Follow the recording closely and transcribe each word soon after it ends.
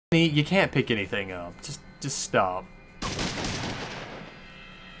You can't pick anything up. Just stop.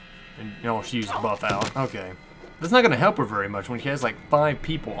 And you know, she used buff out. Okay. That's not gonna help her very much when she has like 5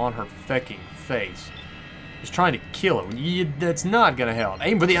 people on her fucking face. Just trying to kill her. That's not gonna help.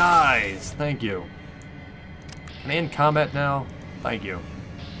 Aim for the eyes! Thank you. Can I end combat now? Thank you.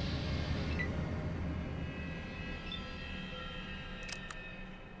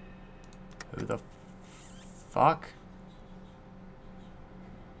 Who the fuck?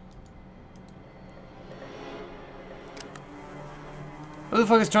 Who the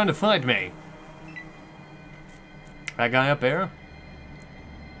fuck is trying to fight me? That guy up there?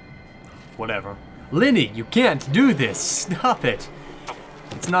 Whatever. Lenny, you can't do this! Stop it!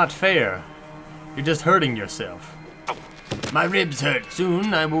 It's not fair. You're just hurting yourself. My ribs hurt.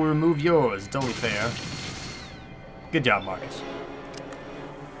 Soon I will remove yours. It's only fair. Good job, Marcus.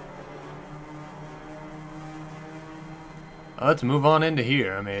 Well, let's move on into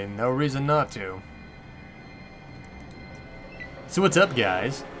here. I mean, no reason not to. So what's up,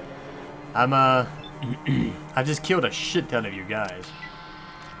 guys? I just killed a shit ton of you guys.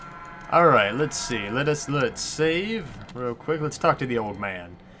 Alright, let's see. Let's save real quick. Let's talk to the old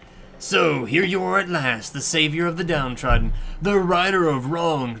man. So, here you are at last, the savior of the downtrodden, the righter of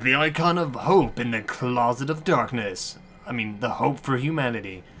wrongs, the icon of hope in the closet of darkness. I mean, the hope for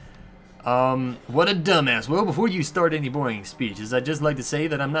humanity. What a dumbass. Well, before you start any boring speeches, I'd just like to say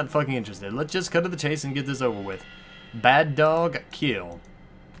that I'm not fucking interested. Let's just cut to the chase and get this over with. Bad dog, kill.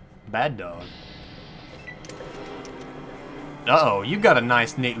 Bad dog. Uh-oh, you got a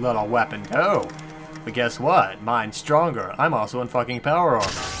nice, neat little weapon, too. But guess what? Mine's stronger. I'm also in fucking power armor.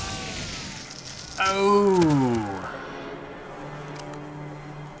 Oh!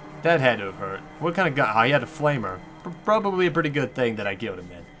 That had to have hurt. What kind of gun? Oh, he had a flamer. Probably a pretty good thing that I killed him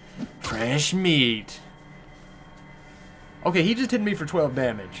in. Fresh meat. Okay, he just hit me for 12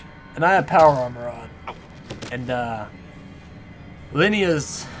 damage. And I have power armor on. And, Lenny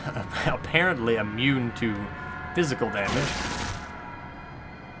is apparently immune to physical damage.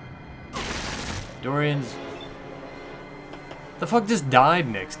 Dorian's... The fuck just died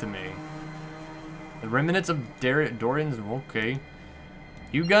next to me? The remnants of Dorian's... Okay.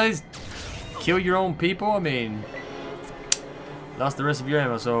 You guys kill your own people? I mean... Lost the rest of your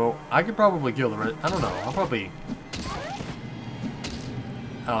ammo, so I could probably kill the rest. I don't know. I'll probably...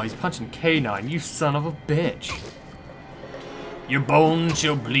 Oh, he's punching K9. You son of a bitch. Your bones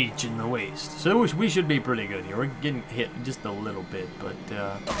shall bleach in the waste. So we should be pretty good here. We're getting hit just a little bit, but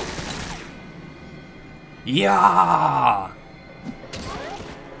yeah!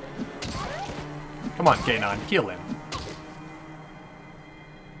 Come on, K9, kill him.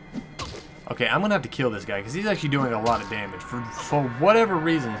 Okay, I'm gonna have to kill this guy because he's actually doing a lot of damage. For whatever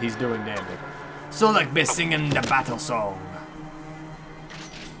reason, he's doing damage. So like be singing the battle song.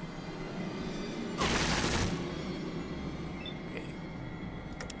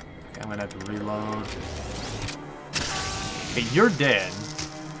 I'm gonna have to reload. Okay, you're dead,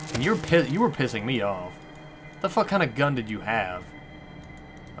 and you were pissing me off. What the fuck kind of gun did you have?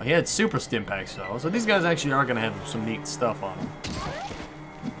 Oh, he had super stim packs though, so these guys actually are gonna have some neat stuff on them.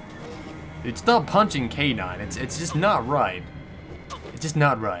 It's not punching K9. It's just not right. It's just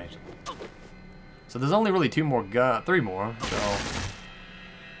not right. So there's only really 3 more. So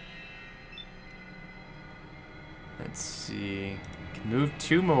let's see. Move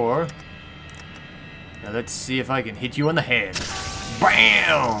 2 more. Now let's see if I can hit you on the head.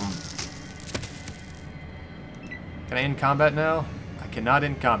 BAM! Can I end combat now? I cannot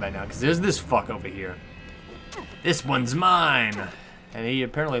end combat now, because there's this fuck over here. This one's mine! And he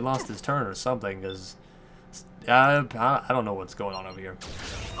apparently lost his turn or something, because... I don't know what's going on over here.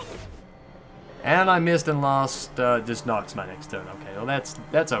 And I missed and lost, just knocks my next turn. Okay, well that's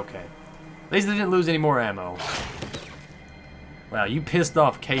okay. At least I didn't lose any more ammo. Wow, you pissed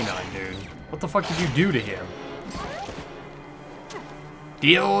off K9, dude. What the fuck did you do to him?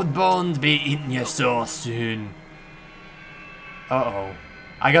 The old bones be eating you so soon. Uh-oh.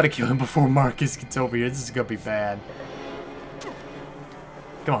 I gotta kill him before Marcus gets over here. This is gonna be bad.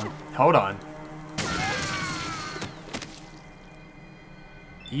 Come on, hold on.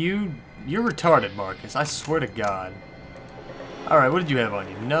 You're retarded, Marcus. I swear to God. Alright, what did you have on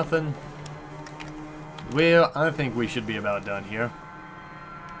you? Nothing? Well, I think we should be about done here.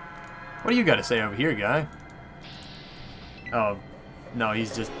 What do you got to say over here, guy? Oh, no,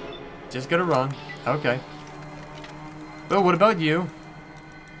 he's just gonna run. Okay. Well, what about you?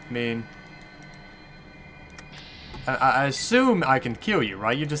 I mean, I assume I can kill you,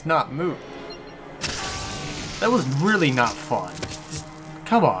 right? You're just not moving. That was really not fun. Just,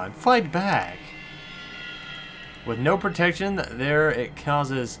 come on, fight back. With no protection, there it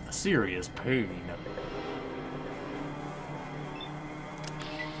causes serious pain.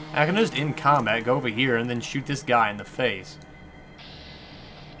 I can just in combat go over here and then shoot this guy in the face.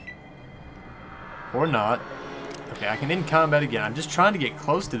 Or not. Okay, I can in combat again. I'm just trying to get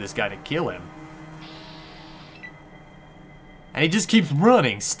close to this guy to kill him. And he just keeps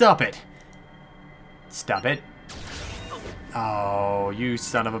running. Stop it. Stop it. Oh, you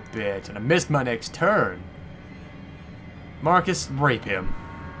son of a bitch. And I missed my next turn. Marcus, rape him.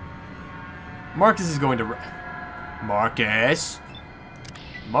 Marcus is going to... Marcus.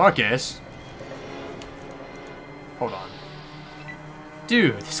 Marcus. Hold on.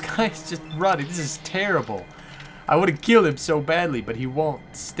 Dude, this guy's just running. This is terrible. I would have killed him so badly, but he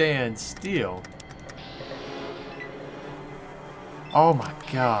won't stand still. Oh my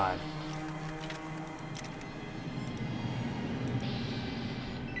god.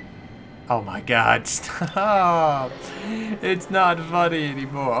 Oh my god, stop. It's not funny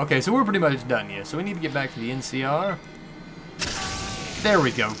anymore. Okay, so we're pretty much done here. So we need to get back to the NCR. There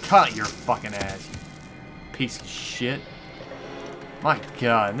we go. Cut your fucking ass, you piece of shit. My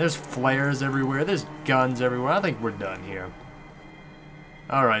god, and there's flares everywhere. There's guns everywhere. I think we're done here.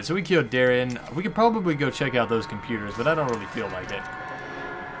 Alright, so we killed Darian. We could probably go check out those computers, but I don't really feel like it.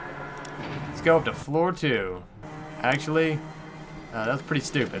 Let's go up to floor 2. Actually... that's pretty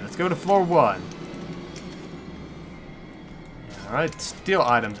stupid. Let's go to floor 1. Alright, steal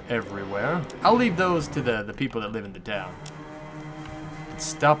items everywhere. I'll leave those to the people that live in the town.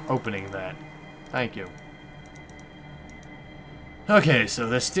 Stop opening that. Thank you. Okay, so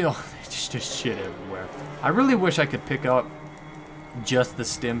there's still just shit everywhere. I really wish I could pick up just the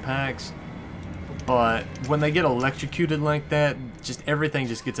stim packs, but when they get electrocuted like that, just everything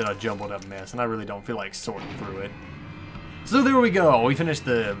just gets in a jumbled up mess, and I really don't feel like sorting through it. So there we go. We finished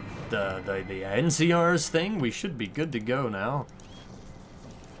the NCR's thing. We should be good to go now.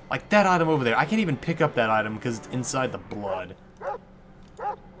 Like that item over there. I can't even pick up that item because it's inside the blood.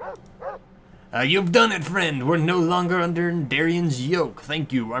 You've done it, friend. We're no longer under Darian's yoke.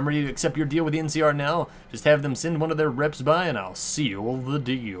 Thank you. I'm ready to accept your deal with the NCR now. Just have them send one of their reps by and I'll seal the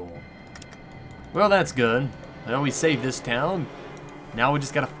deal. Well, that's good. Well, we saved this town. Now we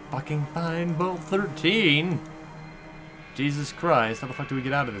just gotta fucking find Vault 13. Jesus Christ, how the fuck do we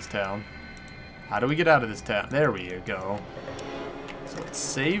get out of this town? How do we get out of this town? There we go. So let's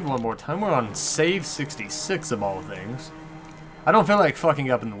save one more time. We're on save 66 of all things. I don't feel like fucking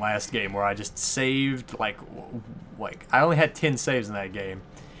up in the last game where I just saved, like I only had 10 saves in that game.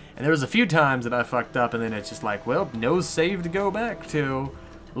 And there was a few times that I fucked up and then it's just like, well, no save to go back to.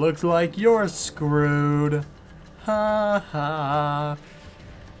 Looks like you're screwed. Ha ha.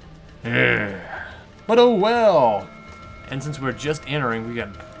 But oh well. And since we're just entering, we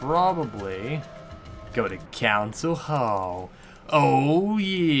can probably go to Council Hall. Oh,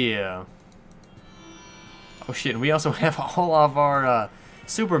 yeah. Oh, shit, and we also have all of our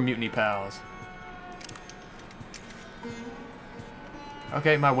Super Mutiny pals.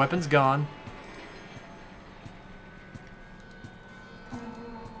 Okay, my weapon's gone.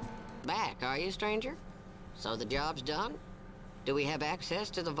 Back, are you, stranger? So the job's done? Do we have access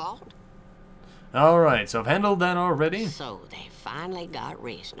to the vault? Alright, so I've handled that already. So they finally got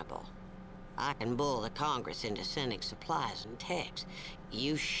reasonable. I can bull the Congress into sending supplies and techs.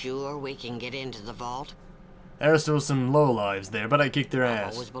 You sure we can get into the vault? There are still some lowlives there, but I kicked their I've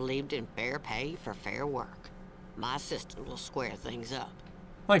ass. always believed in fair pay for fair work. My assistant will square things up.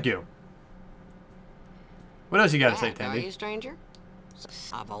 Thank you. What else you gotta say, Back, are Tandy? you, stranger?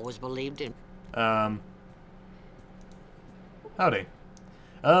 I've always believed in... Howdy.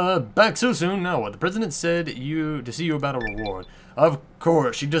 Back so soon? No, what the president said to see you about a reward. Of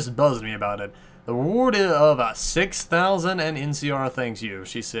course, she just buzzed me about it. The reward of 6,000 and NCR thanks you,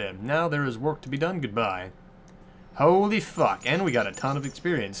 she said. Now there is work to be done. Goodbye. Holy fuck, and we got a ton of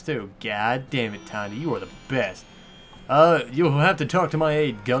experience too. God damn it, Tandy, you are the best. You'll have to talk to my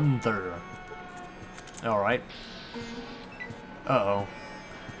aide, Gunther. Alright. Uh-oh.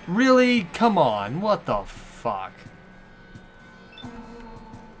 Really? Come on, what the fuck?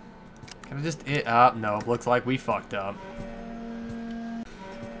 Can I just... no, looks like we fucked up.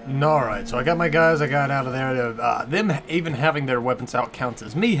 Alright, so I got my guys, I got out of there. Them even having their weapons out counts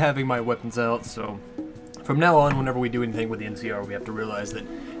as me having my weapons out, so... From now on, whenever we do anything with the NCR, we have to realize that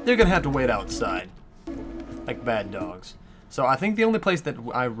they're gonna have to wait outside. Like bad dogs. So I think the only place that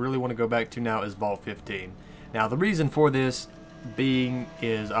I really want to go back to now is Vault 15. Now, the reason for this being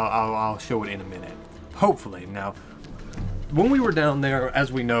is... I'll show it in a minute. Hopefully. Now... When we were down there,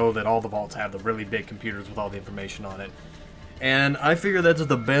 as we know that all the vaults have the really big computers with all the information on it, And I figure that's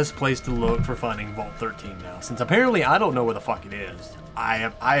the best place to look for finding Vault 13 now, since apparently I don't know where the fuck it is. I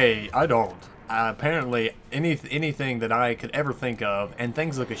don't. Apparently anything that I could ever think of, and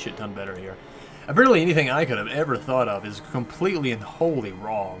things look a shit ton better here. Apparently anything I could have ever thought of is completely and wholly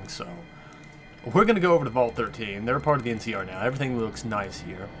wrong, so we're gonna go over to Vault 13. They're a part of the NCR now. Everything looks nice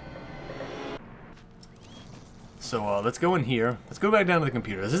here. So let's go in here. Let's go back down to the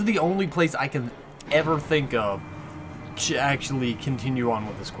computer. This is the only place I can ever think of to actually continue on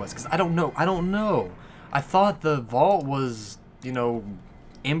with this quest, because I don't know. I thought the vault was, you know,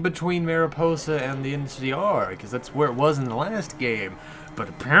 in between Mariposa and the NCR, because that's where it was in the last game. But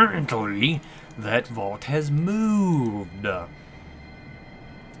apparently, that vault has moved. How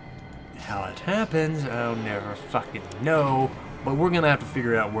it happens, I'll never fucking know. But we're gonna have to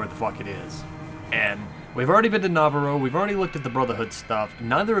figure out where the fuck it is. And we've already been to Navarro, we've already looked at the Brotherhood stuff.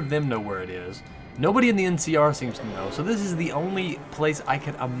 Neither of them know where it is. Nobody in the NCR seems to know, so this is the only place I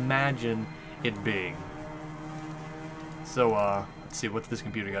can imagine it being. So, let's see, what's this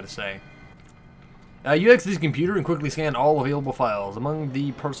computer got to say? You exit this computer and quickly scan all available files. Among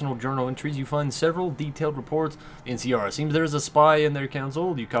the personal journal entries, you find several detailed reports. The NCR. Seems there's a spy in their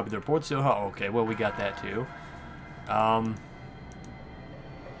council. You copy the reports, so, oh, okay, well, we got that too.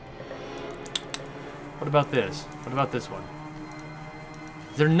 What about this? What about this one?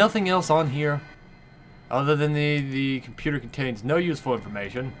 Is there nothing else on here? Other than the computer contains no useful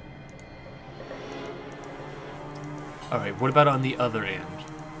information. Alright, what about on the other end?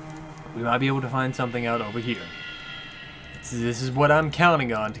 We might be able to find something out over here. This is what I'm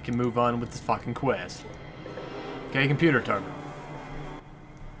counting on to move on with this fucking quest. Okay, computer terminal.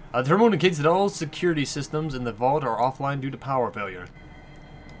 The terminal indicates that all security systems in the vault are offline due to power failure.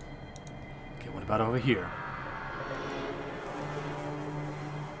 Okay, what about over here?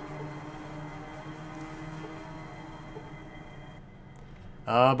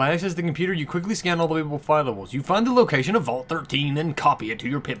 By accessing the computer, you quickly scan all the available files. You find the location of Vault 13 and copy it to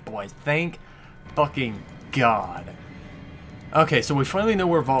your Pip-Boys. Thank fucking God. Okay, so we finally know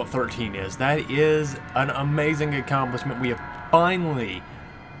where Vault 13 is. That is an amazing accomplishment. We have finally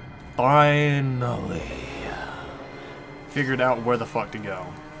figured out where the fuck to go.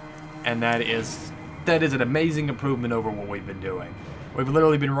 And that is an amazing improvement over what we've been doing. We've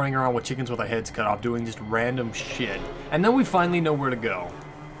literally been running around with chickens with our heads cut off, doing just random shit. And then we finally know where to go.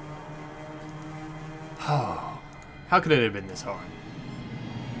 How could it have been this hard?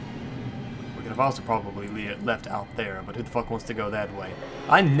 We could have also probably left out there, but who the fuck wants to go that way?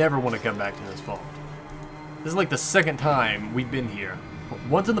 I never want to come back to this vault. This is like the second time we've been here.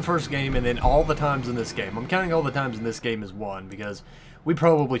 Once in the first game, and then all the times in this game. I'm counting all the times in this game as one, because we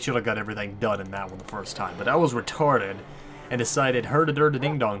probably should have got everything done in that one the first time. But I was retarded and decided,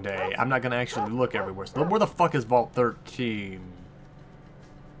 herd-a-dirt-a-ding-dong day, I'm not going to actually look everywhere. So where the fuck is Vault 13?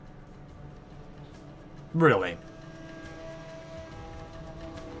 Really?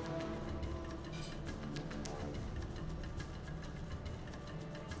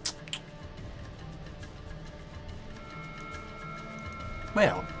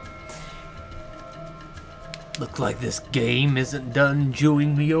 Well, looks like this game isn't done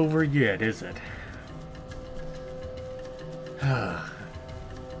chewing me over yet, is it?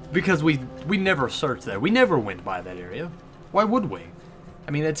 Because we never searched there. We never went by that area. Why would we?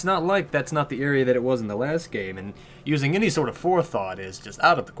 I mean, it's not like that's not the area that it was in the last game, and using any sort of forethought is just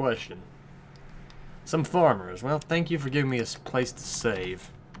out of the question. Some farmers. Well, thank you for giving me a place to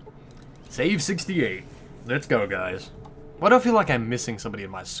save. Save 68. Let's go, guys. Why do I feel like I'm missing somebody in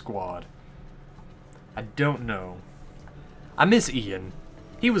my squad? I don't know. I miss Ian.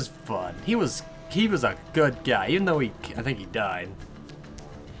 He was fun. He was a good guy, even though I think he died.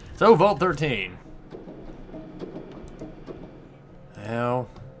 So, Vault 13. Well,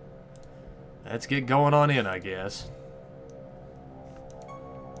 let's get going on in, I guess.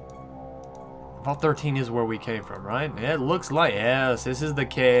 Vault 13 is where we came from, right? It looks like, yes, this is the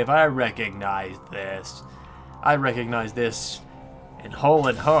cave. I recognize this. I recognize this in Hull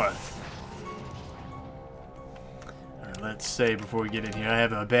and Hearth. Alright, let's say before we get in here, I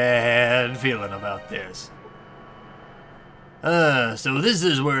have a bad feeling about this. So this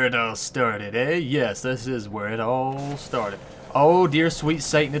is where it all started, eh? Yes, this is where it all started. Oh, dear sweet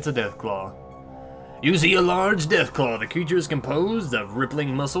Satan, it's a Deathclaw. You see a large Deathclaw. The creature is composed of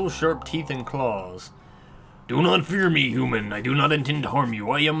rippling muscles, sharp teeth, and claws. Do not fear me, human. I do not intend to harm you.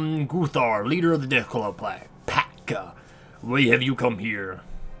 I am Guthar, leader of the Deathclaw pack. Why have you come here?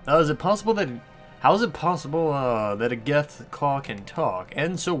 How is it possible that a Deathclaw can talk,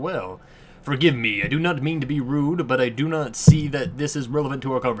 and so well? Forgive me, I do not mean to be rude, but I do not see that this is relevant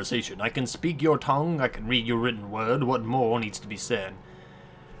to our conversation. I can speak your tongue, I can read your written word, what more needs to be said?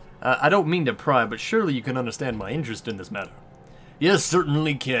 I don't mean to pry, but surely you can understand my interest in this matter. Yes,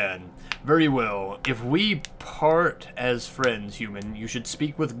 certainly can. Very well. If we part as friends, human, you should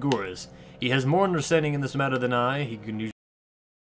speak with Gurus. He has more understanding in this matter than I. He can